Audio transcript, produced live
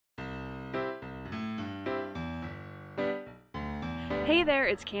Hey there,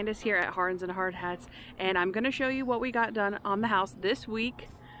 it's Candace here at Hardins and Hard Hats, and I'm going to show you what we got done on the house this week.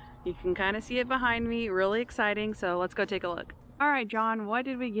 You can kind of see it behind me, really exciting, so let's go take a look. All right, John, what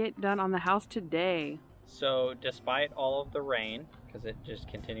did we get done on the house today? So despite all of the rain, because it just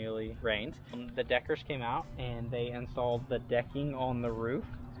continually rains, the deckers came out and they installed the decking on the roof,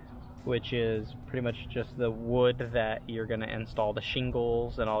 which is pretty much just the wood that you're going to install the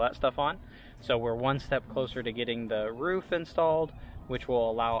shingles and all that stuff on. So we're one step closer to getting the roof installed, which will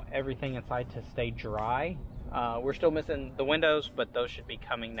allow everything inside to stay dry. We're still missing the windows, but those should be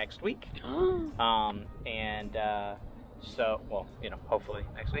coming next week. So, well, you know, hopefully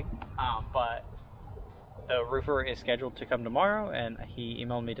next week. But the roofer is scheduled to come tomorrow, and he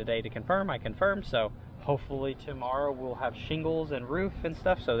emailed me today to confirm. I confirmed, so hopefully tomorrow we'll have shingles and roof and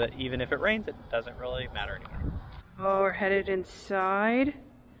stuff, so that even if it rains, it doesn't really matter anymore. Oh, we're headed inside.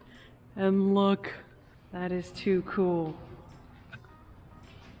 And look, that is too cool.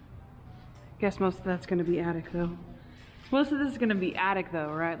 Guess most of that's gonna be attic though. Most of this is gonna be attic though,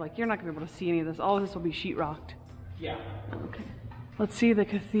 right? Like you're not gonna be able to see any of this. All of this will be sheetrocked. Yeah. Okay. Let's see the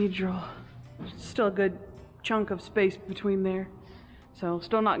cathedral. Still a good chunk of space between there. So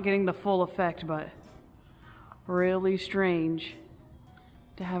still not getting the full effect, but really strange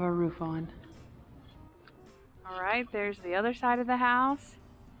to have a roof on. All right, there's the other side of the house.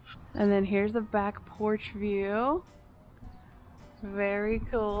 And then here's the back porch view. Very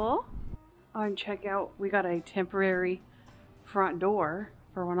cool. Oh, and check out, we got a temporary front door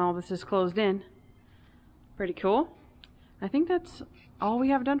for when all this is closed in. Pretty cool. I think that's all we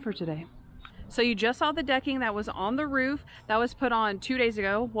have done for today. So you just saw the decking that was on the roof. That was put on 2 days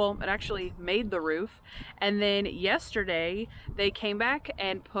ago. Well, it actually made the roof. And then yesterday, they came back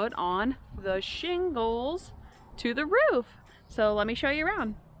and put on the shingles to the roof. So let me show you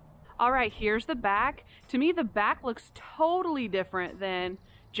around. All right, here's the back. To me, the back looks totally different than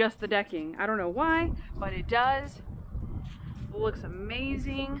just the decking. I don't know why, but it does. It looks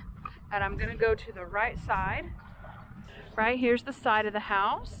amazing. And I'm gonna go to the right side. Right here's the side of the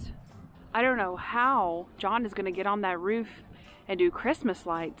house. I don't know how John is gonna get on that roof and do Christmas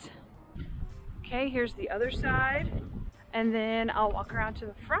lights. Okay, here's the other side. And then I'll walk around to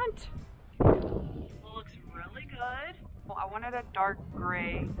the front. It looks really good. Well, I wanted a dark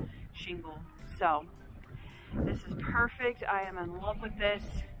gray shingle, so this is perfect. I am in love with this.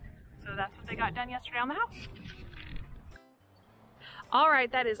 So that's what they got done yesterday on the house. All right,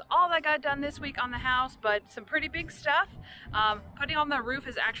 that is all that got done this week on the house, but some pretty big stuff. Putting on the roof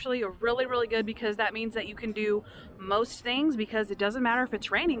is actually really good because that means that you can do most things because it doesn't matter if it's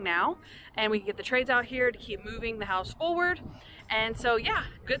raining now, and we can get the trades out here to keep moving the house forward. And so yeah,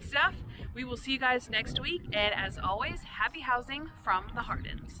 good stuff. We will see you guys next week, and as always, happy housing from the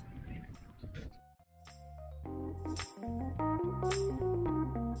Hardins.